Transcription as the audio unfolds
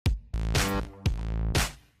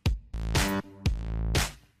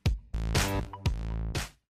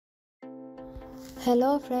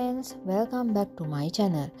Hello friends, welcome back to my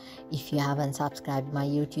channel. If you haven't subscribed my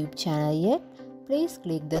YouTube channel yet, please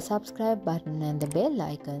click the subscribe button and the bell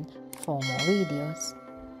icon for more videos.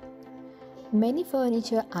 Many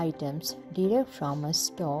furniture items direct from a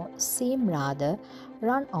store seem rather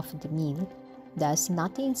run-of-the-mill. There's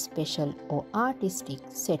nothing special or artistic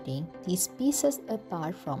setting these pieces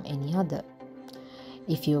apart from any other.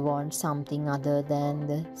 If you want something other than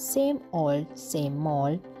the same old, same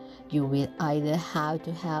mold, you will either have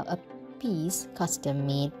to have a piece custom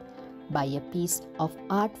made, buy a piece of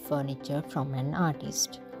art furniture from an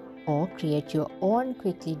artist, or create your own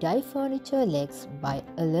quickly dye furniture legs by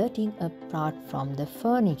alerting a part from the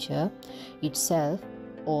furniture itself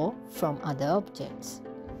or from other objects.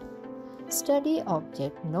 Sturdy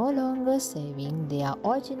objects no longer serving their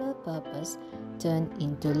original purpose turned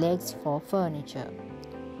into legs for furniture,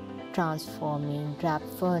 transforming drab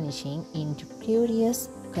furnishing into curious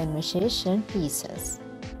conversation pieces.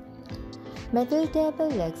 Metal table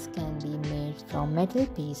legs can be made from metal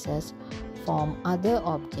pieces from other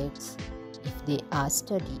objects if they are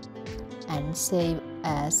sturdy and serve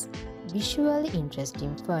as visually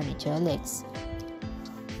interesting furniture legs.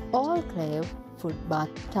 All clave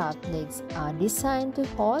footbath tub legs are designed to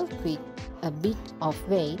hold quick a bit of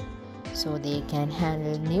weight so they can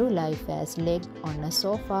handle new life as leg on a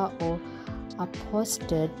sofa or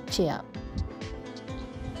upholstered chair.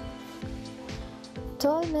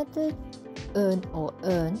 Tall metal urn or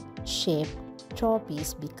urn-shaped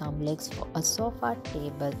trophies become legs for a sofa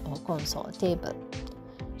table or console table.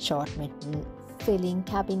 Short metal filling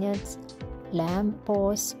cabinets, lamp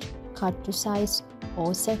posts cut to size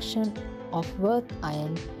or section of work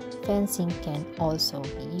iron fencing can also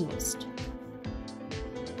be used.